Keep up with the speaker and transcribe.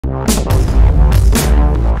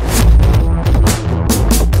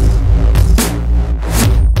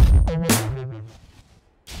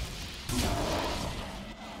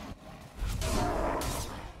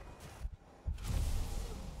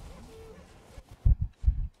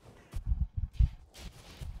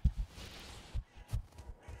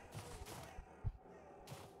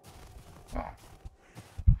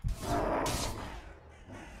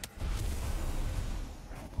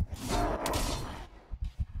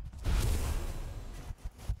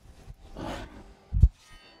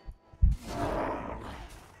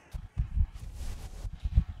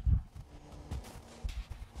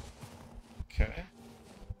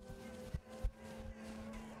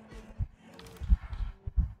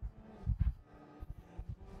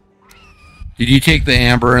Did you take the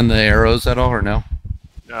amber and the arrows at all, or no?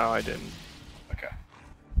 No, I didn't. Okay.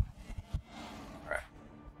 All right.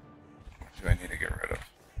 What do I need to get rid of?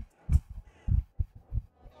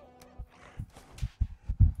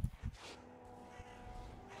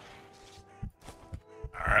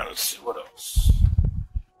 All right. Let's see what else.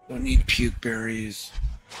 Don't need puke berries.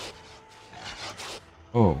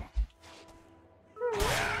 Oh.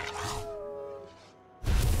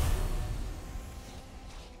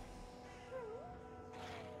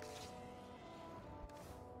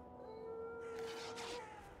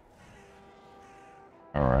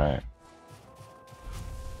 All right.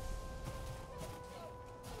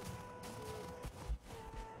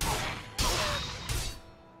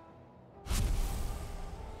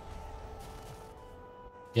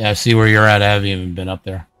 Yeah, I see where you're at. I haven't even been up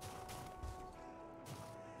there.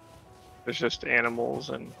 There's just animals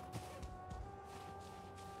and...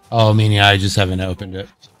 Oh, I mean, yeah, I just haven't opened it.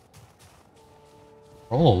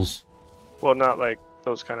 Trolls? Well, not like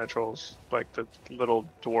those kind of trolls. Like the little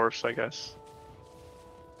dwarfs, I guess.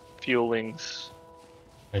 Fuelings.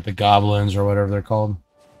 Like the goblins or whatever they're called?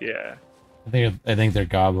 Yeah. I think they're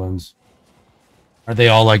goblins. Are they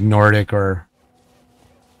all like Nordic or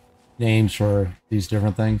names for these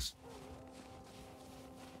different things?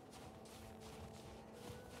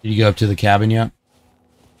 Did you go up to the cabin yet?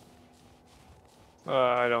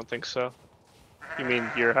 I don't think so. You mean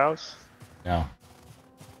your house? No.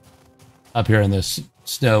 Up here in this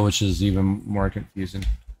snow, which is even more confusing.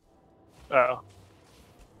 Oh.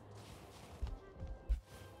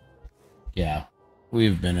 Yeah,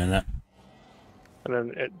 we've been in it. And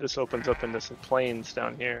then this opens up into some plains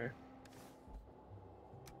down here.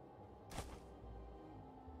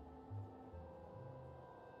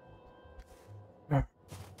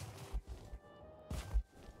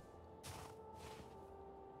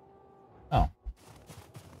 Oh.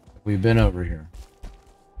 We've been over here.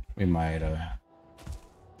 We might have.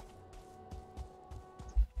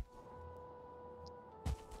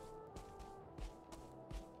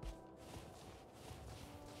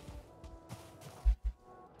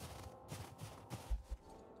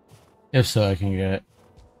 If so, I can get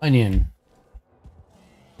onion.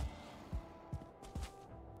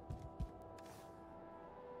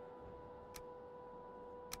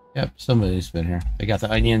 Yep, somebody's been here. I got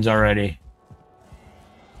the onions already.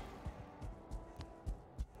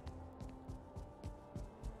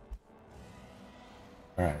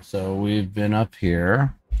 Alright, so we've been up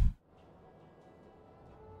here.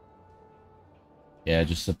 Yeah,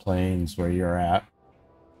 just the plains where you're at.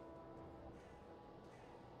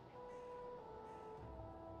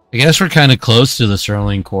 I guess we're kind of close to the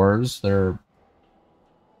Sterling cores. They're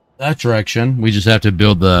that direction. We just have to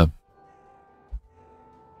build the...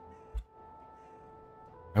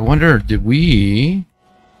 I wonder, did we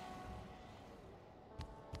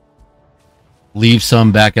leave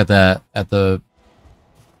some back at the...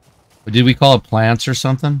 Did we call it plants or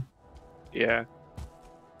something? Yeah.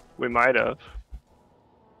 We might have.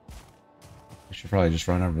 We should probably just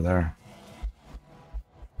run over there.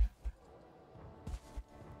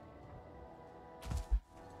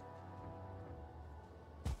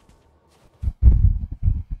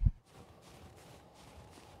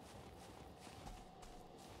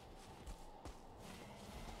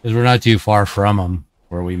 Because we're not too far from them,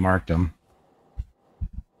 where we marked them.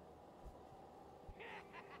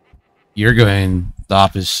 You're going the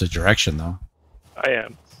opposite direction, though. I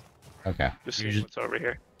am. Okay. Just You're seeing what's over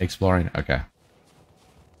here. exploring. Okay.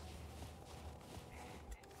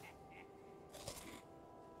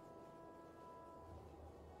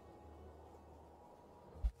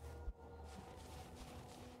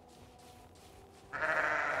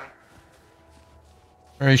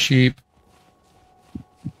 Sorry, sheep.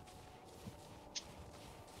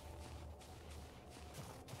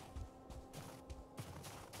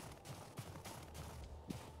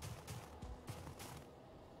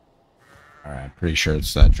 Alright, pretty sure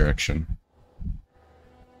it's that direction.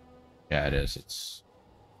 Yeah, it is. It's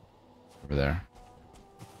over there.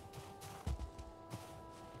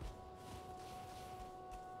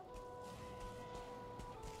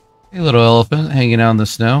 Hey, little elephant hanging out in the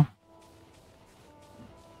snow.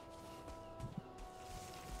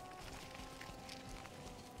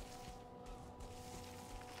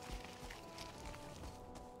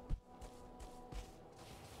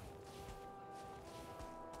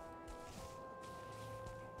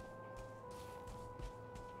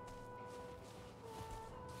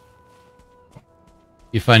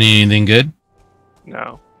 You find anything good?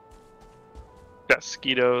 No. Got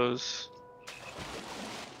mosquitoes.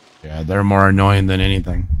 Yeah, they're more annoying than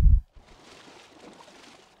anything.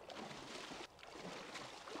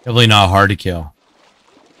 Definitely not hard to kill.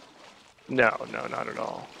 No, no, not at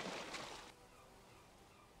all.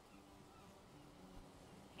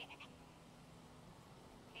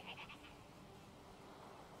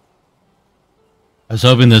 I was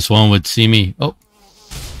hoping this one would see me. Oh,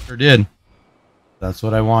 sure did. That's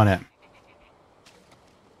what I wanted.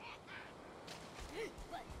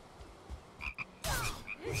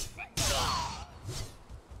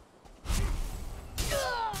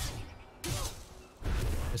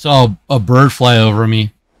 I saw a bird fly over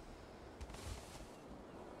me.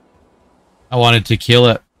 I wanted to kill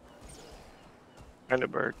it. Kind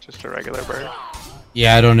of bird, just a regular bird.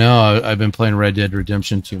 Yeah, I don't know. I've been playing Red Dead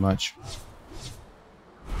Redemption too much.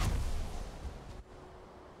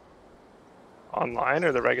 Online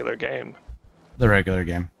or the regular game? The regular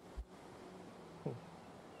game.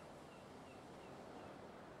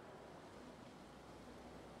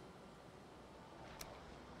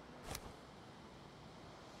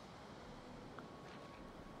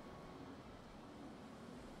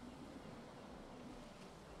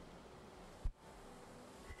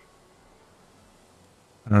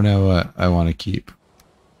 I don't know what I want to keep.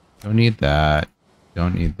 Don't need that.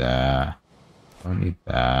 Don't need that. Don't need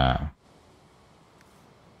that.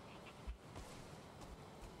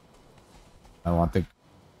 I want the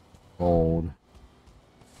gold.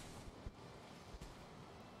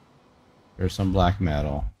 There's some black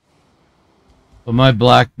metal. But my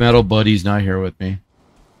black metal buddy's not here with me.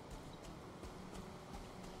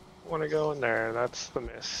 Want to go in there? That's the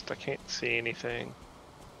mist. I can't see anything.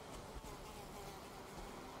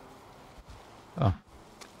 Oh.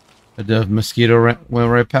 The mosquito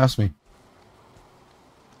went right past me.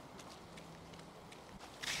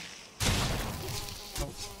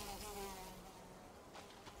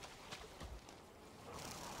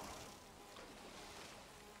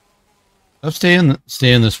 I've stay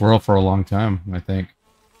in this world for a long time, I think.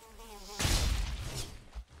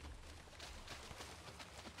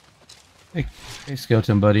 Hey,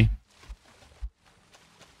 skeleton buddy.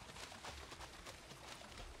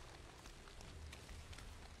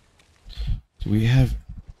 Do we have...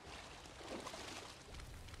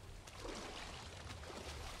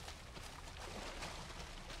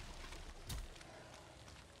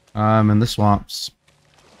 I'm in the swamps.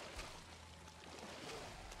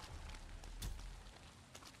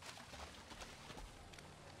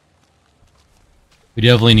 We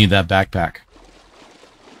definitely need that backpack.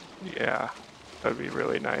 Yeah, that'd be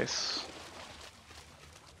really nice.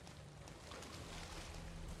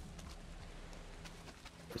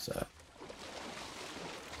 What's that?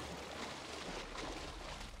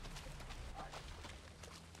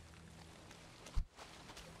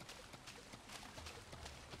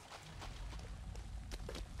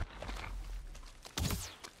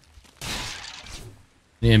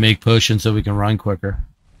 Need to make potions so we can run quicker.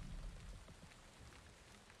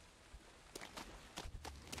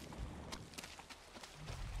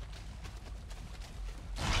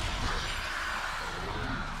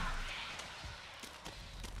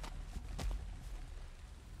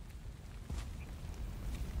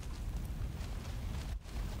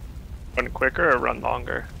 Run quicker or run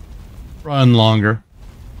longer? Run longer.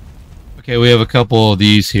 Okay, we have a couple of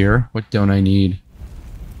these here. What don't I need?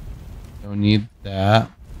 Don't need that.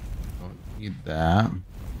 Don't need that.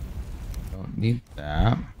 Don't need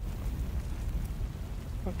that.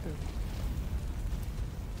 Okay.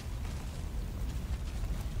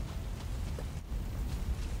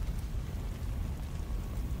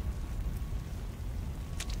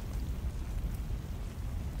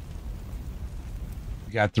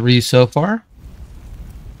 We got 3 so far.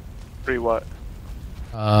 3 what?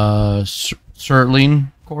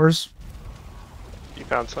 Certling cores. You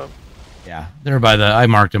found some? Yeah, they're by the... I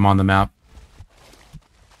marked them on the map.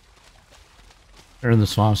 They're in the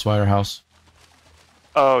swamp spider house.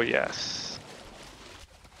 Oh, yes.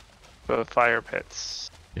 The fire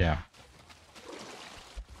pits. Yeah.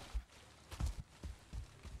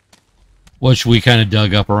 Which we kind of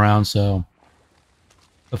dug up around, so...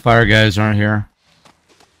 The fire guys aren't here.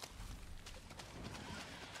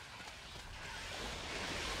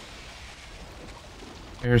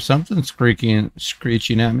 There's something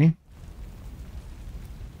screeching at me.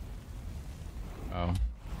 Oh.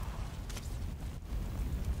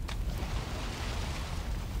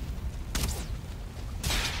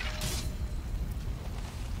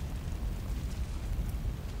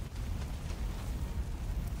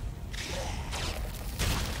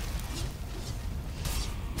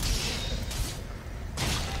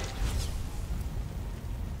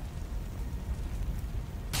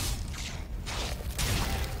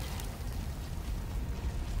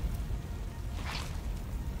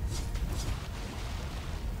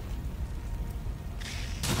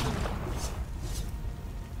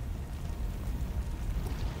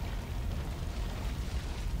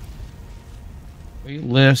 Wait,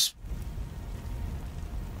 lisp.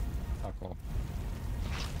 Buckle.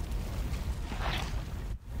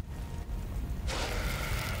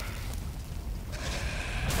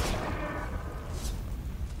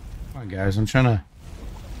 Come on, guys. I'm trying to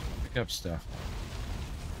pick up stuff.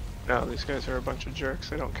 No, these guys are a bunch of jerks.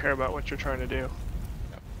 They don't care about what you're trying to do.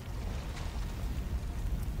 Yep.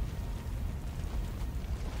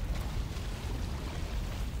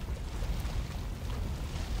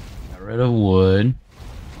 Got rid of wood.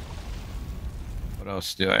 What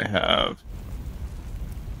else do I have?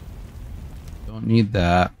 Don't need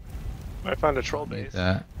that. I found a troll Don't need base.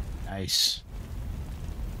 that. Nice.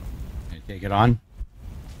 Can I take it on?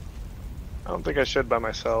 I don't think I should by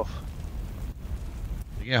myself.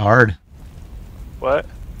 They get hard. What?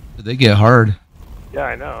 They get hard. Yeah,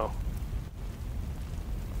 I know.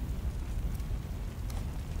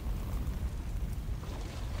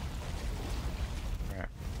 Right.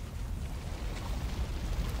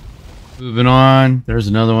 Moving on. There's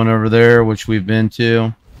another one over there, which we've been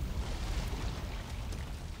to.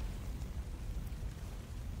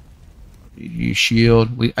 You shield.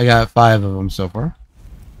 I got 5 of them so far.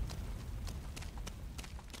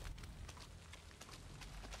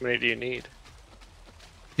 How many do you need?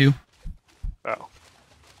 2. Oh.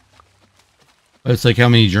 But it's like, how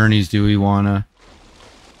many journeys do we want to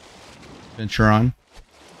venture on?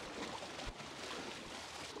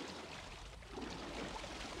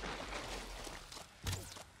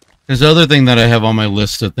 Because the other thing that I have on my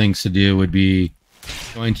list of things to do would be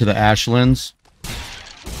going to the Ashlands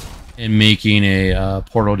and making a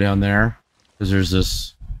portal down there. Because there's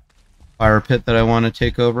this fire pit that I want to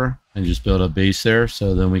take over and just build a base there,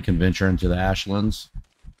 so then we can venture into the Ashlands.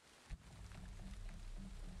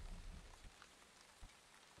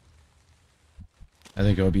 I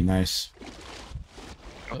think it would be nice.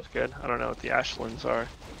 That's good. I don't know what the Ashlands are.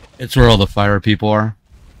 It's where all the fire people are.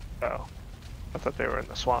 Oh. I thought they were in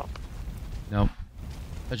the swamp. Nope.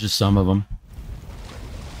 That's just some of them.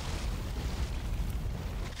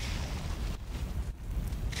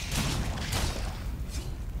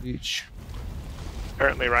 Beach.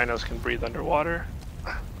 Apparently rhinos can breathe underwater.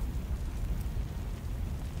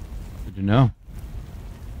 Good to know.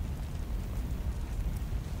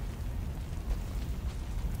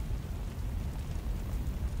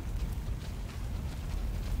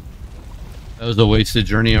 That was a wasted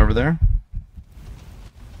journey over there.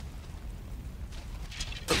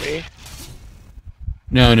 For me?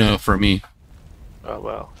 No, for me. Oh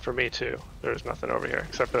well, for me too. There's nothing over here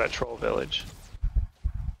except for that troll village.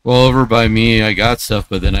 Well, over by me, I got stuff,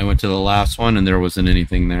 but then I went to the last one and there wasn't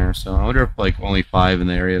anything there. So I wonder if like only 5 in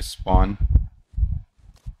the area spawn.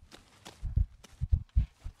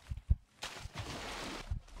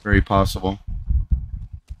 Very possible.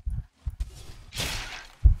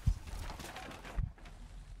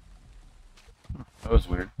 That was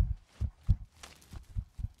weird.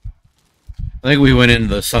 I think we went into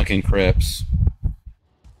the sunken crypts.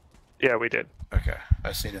 Yeah, we did. Okay,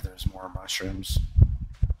 I see that there's more mushrooms.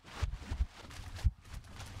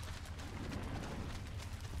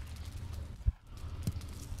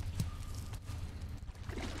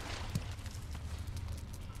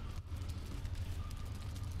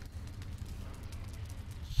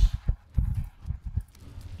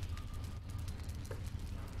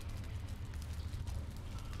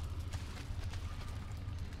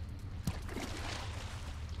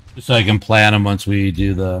 Just so I can plan them once we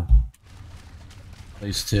do the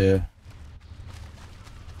place to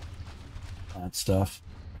plant stuff.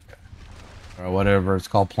 Okay. Or whatever it's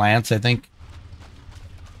called, plants, I think.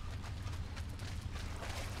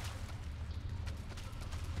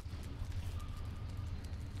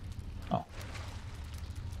 Oh.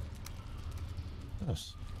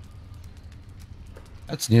 Yes.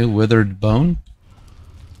 That's new. Withered bone.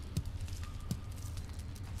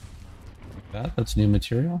 Like that. That's new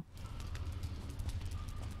material.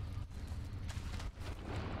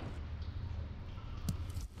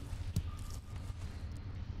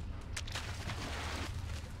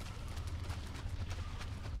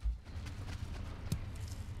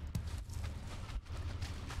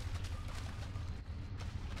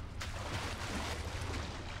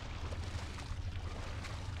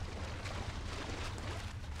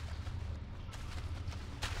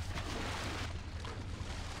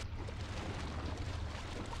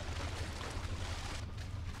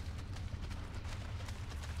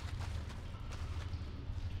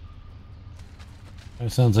 That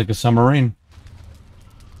sounds like a submarine.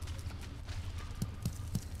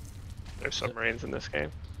 There's submarines in this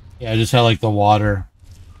game. Yeah, just how like the water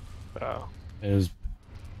Oh. is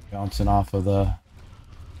bouncing off of the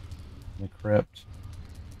crypt.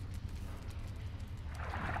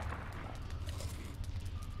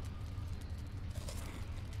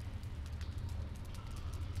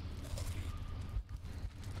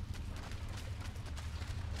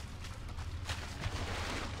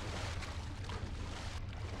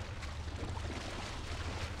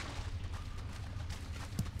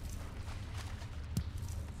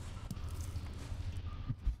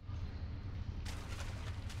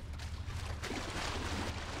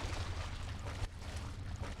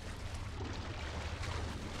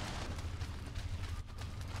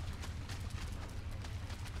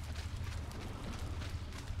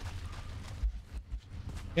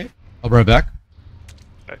 I'll be right back.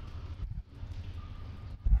 Okay.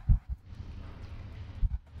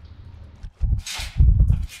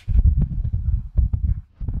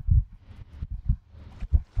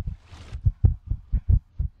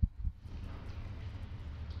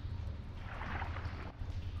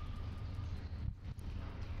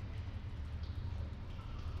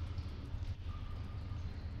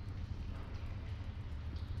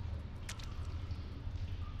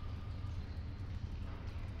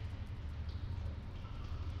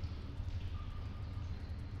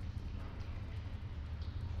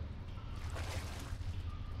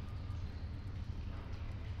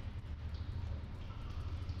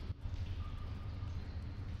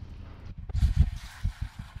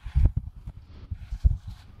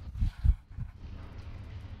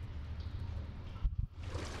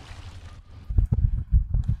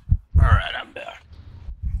 All right, I'm back.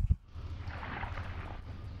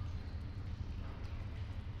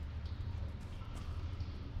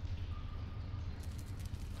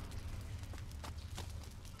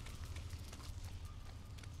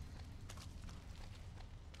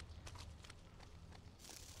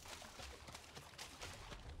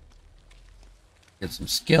 Get some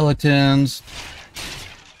skeletons.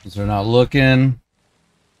 Since they're not looking.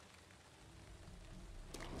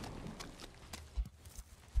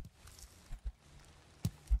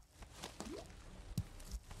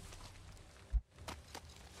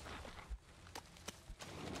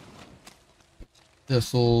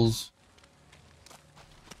 Thistles.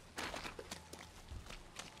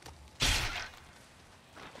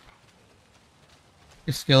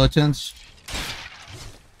 Hey, skeletons.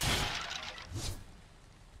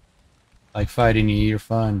 Like fighting you, you're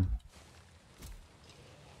fun.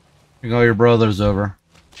 Bring all your brothers over.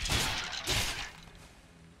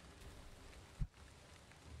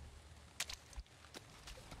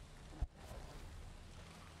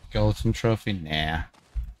 Skeleton trophy? Nah.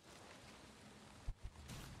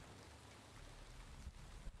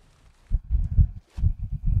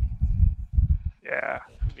 Yeah,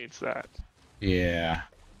 who needs that? Yeah.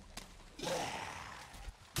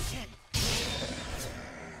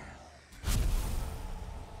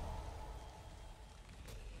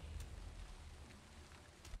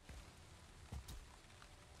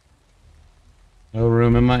 No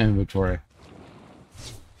room in my inventory.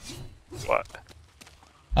 What?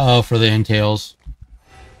 Oh, for the entails.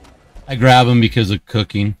 I grab them because of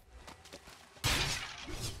cooking.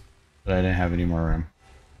 But I didn't have any more room.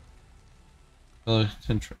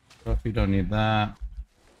 Skeleton trophy, don't need that.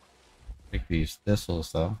 Take these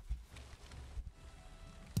thistles though.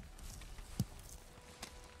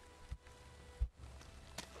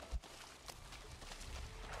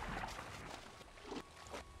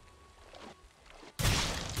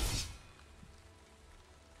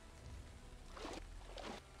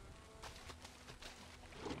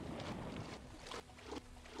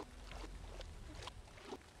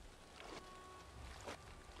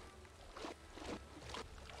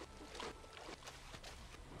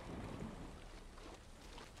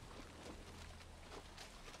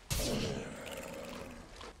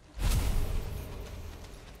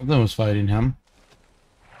 Something was fighting him.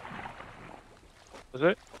 Was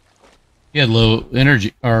it? He had low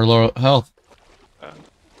energy or low health.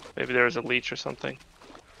 Maybe there was a leech or something.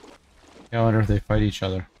 Yeah, I wonder if they fight each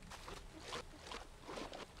other.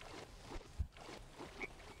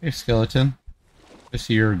 Hey, skeleton. I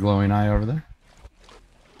see your glowing eye over there.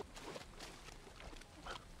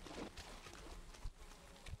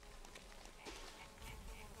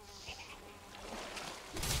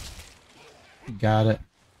 You got it.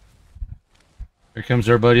 Here comes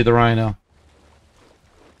our buddy the rhino.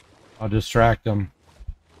 I'll distract him.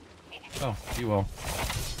 Oh, he will.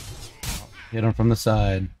 Hit him from the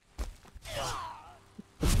side.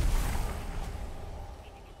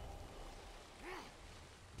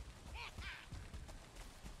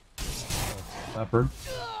 Leopard.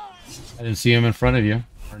 I didn't see him in front of you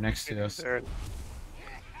or next to us. There,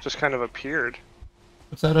 just kind of appeared.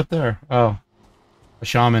 What's that up there? Oh, a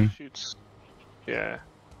shaman. Shoots. Yeah.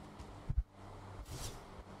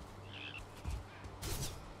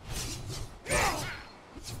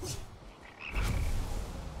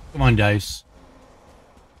 Come on, dice.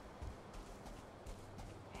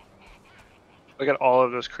 Look at all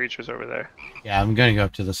of those creatures over there. Yeah, I'm gonna go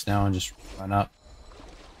up to this now and just run up.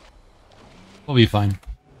 We'll be fine.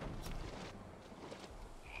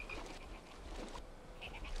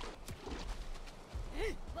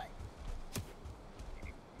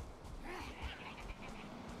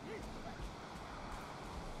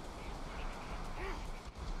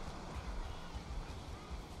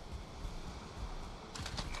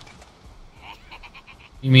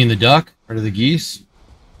 You mean the duck or the geese?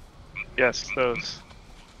 Yes, those.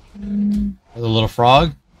 Or the little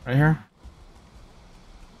frog right here?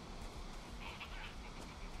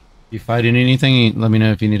 You fighting anything? Let me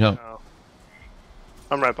know if you need help. No,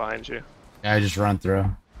 I'm right behind you. Yeah, I just run through.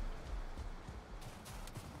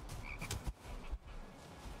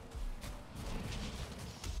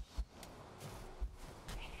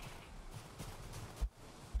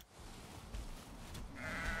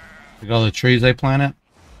 Look at all the trees I planted.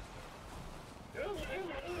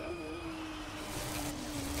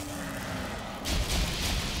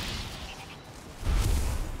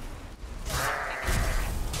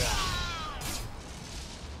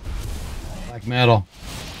 Black metal.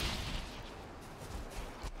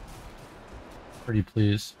 Pretty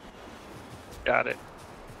pleased. Got it.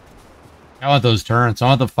 I want those turrets. I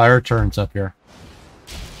want the fire turrets up here.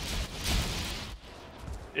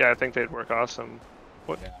 Yeah, I think they'd work awesome.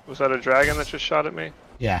 What Yeah. was that? A dragon that just shot at me?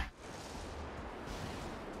 Yeah.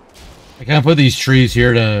 I kind of put these trees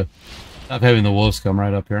here to stop having the wolves come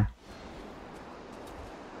right up here.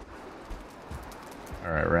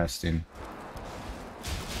 Alright, resting.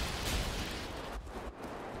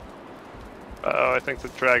 Uh-oh, I think the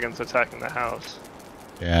dragon's attacking the house.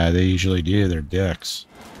 Yeah, they usually do. They're dicks.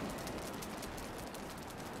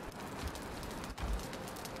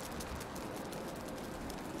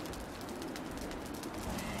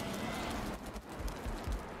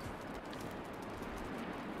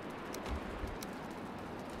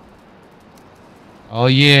 Oh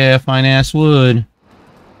yeah, fine ass wood.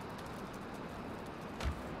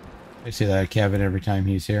 I see that Kevin every time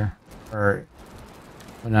he's here. Or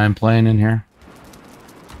when I'm playing in here.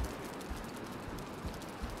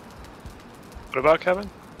 What about Kevin?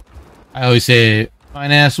 I always say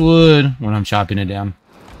fine ass wood when I'm chopping it down.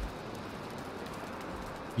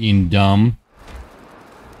 Being dumb.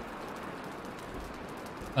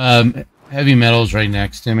 Heavy metal's right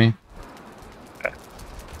next to me. Okay.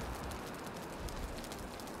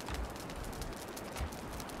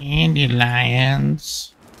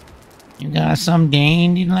 Dandelions. You got some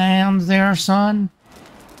dandelions there, son?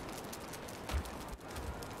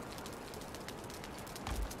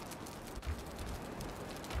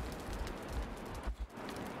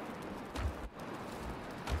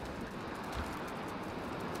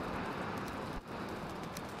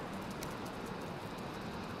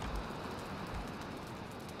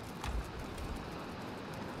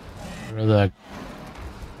 Where the...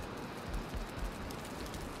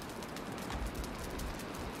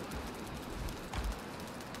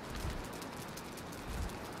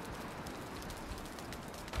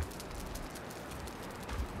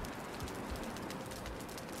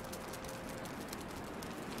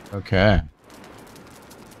 Okay.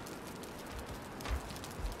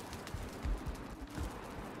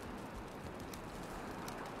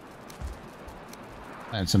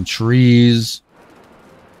 And some trees.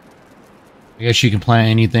 I guess you can plant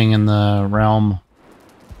anything in the realm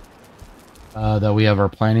that we have our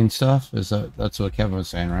planting stuff. That's what Kevin was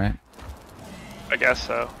saying, right? I guess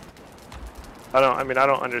so. I mean, I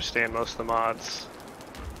don't understand most of the mods.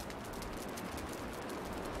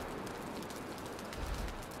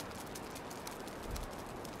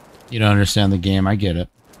 You don't understand the game. I get it.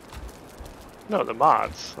 No, the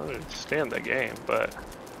mods. I understand the game, but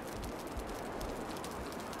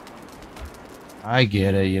I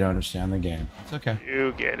get it. You don't understand the game. It's okay.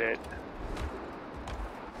 you get it.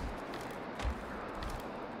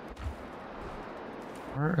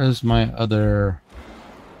 Where is my other...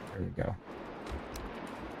 There we go.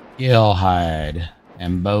 Gill hide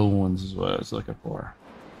and bones is what I was looking for.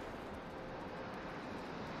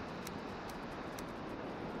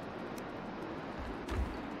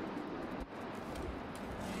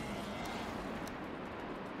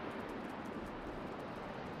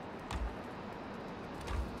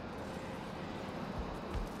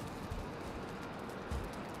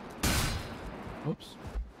 Oops.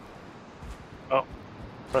 Oh,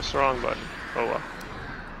 press the wrong button. Oh well.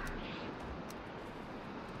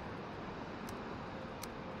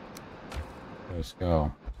 Let's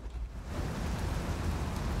go.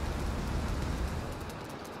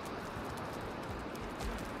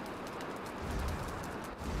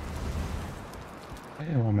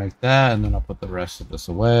 Okay, we'll make that, and then I'll put the rest of this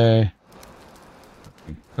away.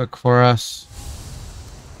 Cook for us.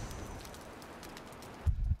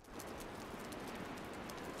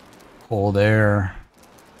 Cold air.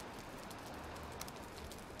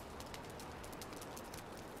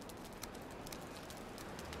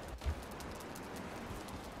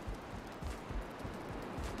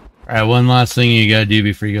 Alright, one last thing you gotta do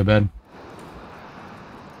before you go to bed.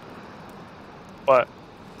 What?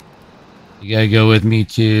 You gotta go with me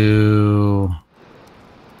to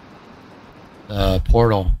the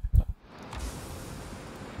portal.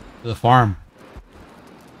 To the farm.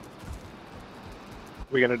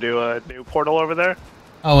 We gonna do a new portal over there?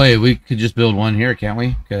 Oh wait, we could just build one here, can't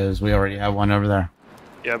we? Because we already have one over there.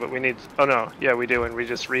 Yeah, but we need. Oh no, yeah, we do, and we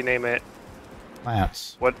just rename it.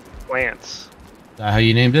 Plants. What plants? Is that how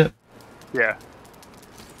you named it? Yeah.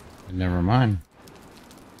 Never mind.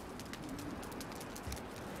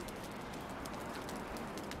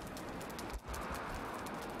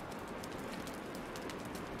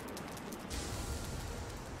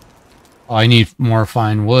 Oh, I need more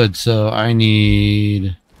fine wood, so I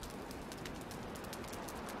need...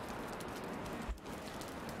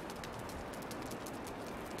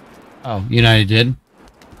 Oh, you know what I did?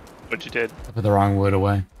 What you did? I put the wrong wood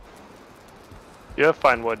away. You have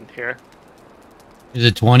fine wood in here. Is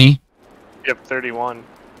it 20? You have 31.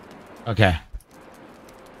 Okay.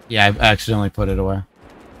 Yeah, I accidentally put it away.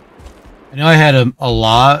 I know I had a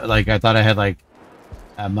lot. Like, I thought I had, like,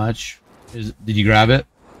 that much. Did you grab it?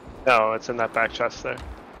 No, it's in that back chest there.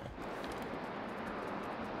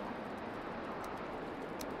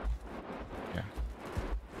 Yeah.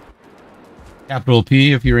 Capital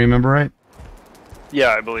P, if you remember right. Yeah,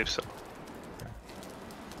 I believe so. Okay.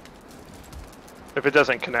 If it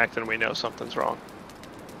doesn't connect, then we know something's wrong.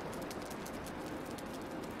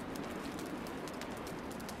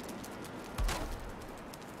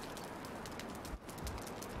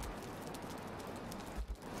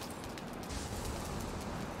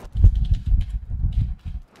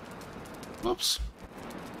 Whoops.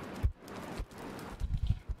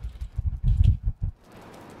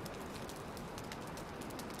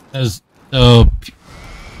 As so,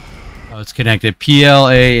 oh, it's connected.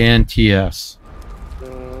 PLANTS.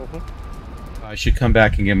 I should come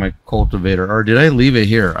back and get my cultivator, or did I leave it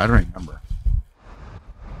here? I don't remember.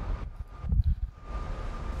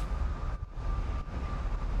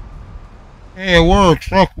 Hey, it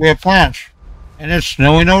works. Look, we have plants, and it's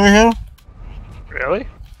snowing over here. Really?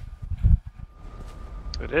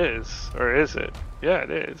 It is, or is it? Yeah,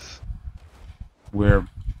 it is. Where?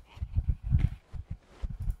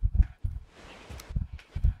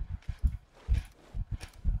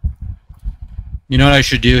 You know what I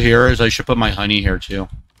should do here is I should put my honey here too.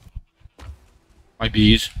 My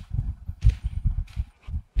bees.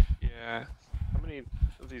 Yeah. How many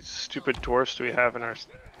of these stupid dwarfs do we have in our...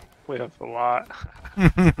 We have a lot.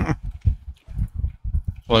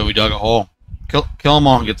 Boy, we dug a hole. Kill them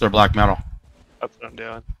all and get their black metal. That's what I'm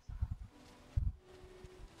doing.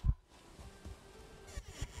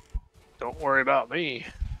 Don't worry about me.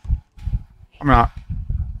 I'm not.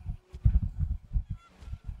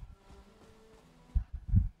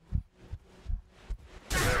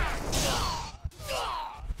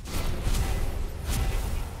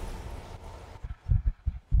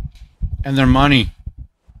 And their money.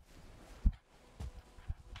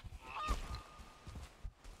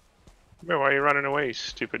 Why are you running away, you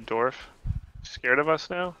stupid dwarf? Scared of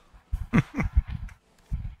us now?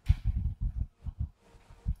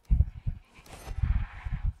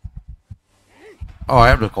 Oh, I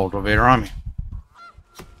have the cultivator on me.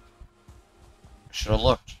 I should have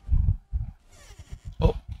looked.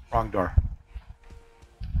 Oh, wrong door.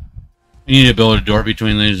 I need to build a door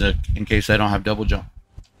between these in case I don't have double jump.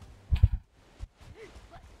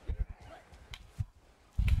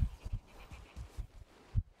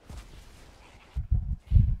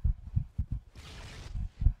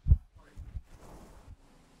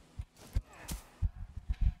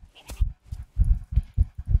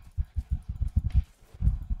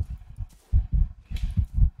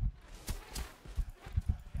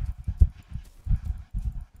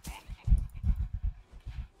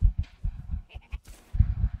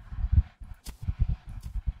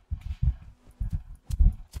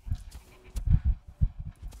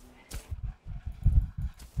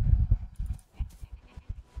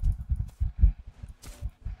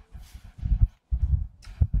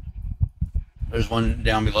 There's one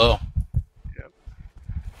down below. Yep.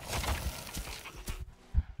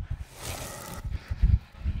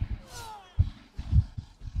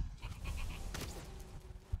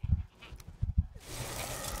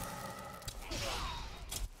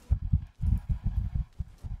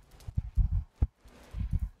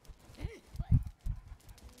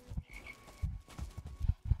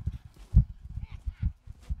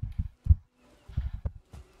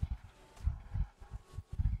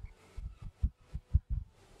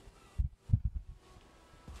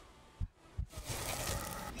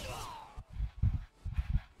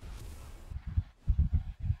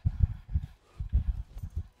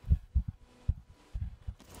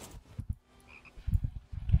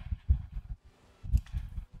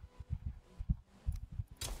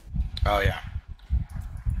 Oh, yeah.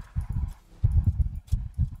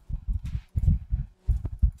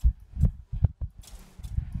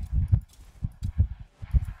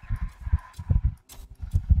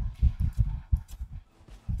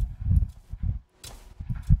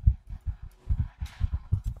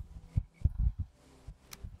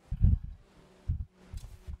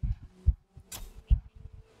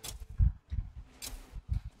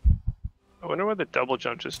 I wonder why the double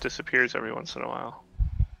jump just disappears every once in a while.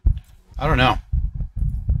 I don't know.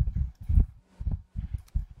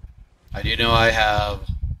 I do know I have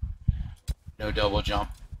no double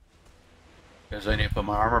jump because I need to put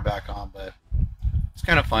my armor back on, but it's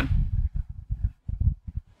kind of fun.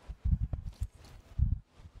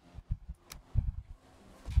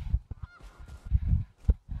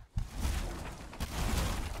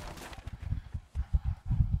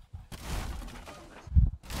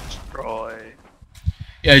 Destroy.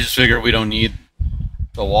 Yeah, I just figured we don't need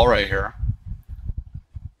the wall right here.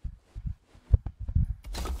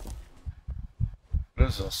 What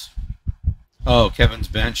is this? Oh, Kevin's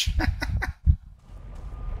bench.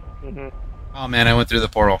 Mm-hmm. Oh man, I went through the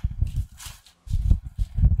portal.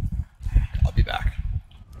 I'll be back.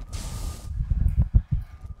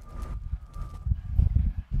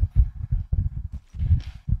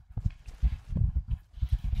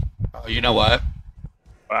 Oh, you know what?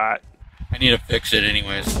 But I need to fix it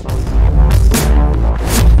anyways.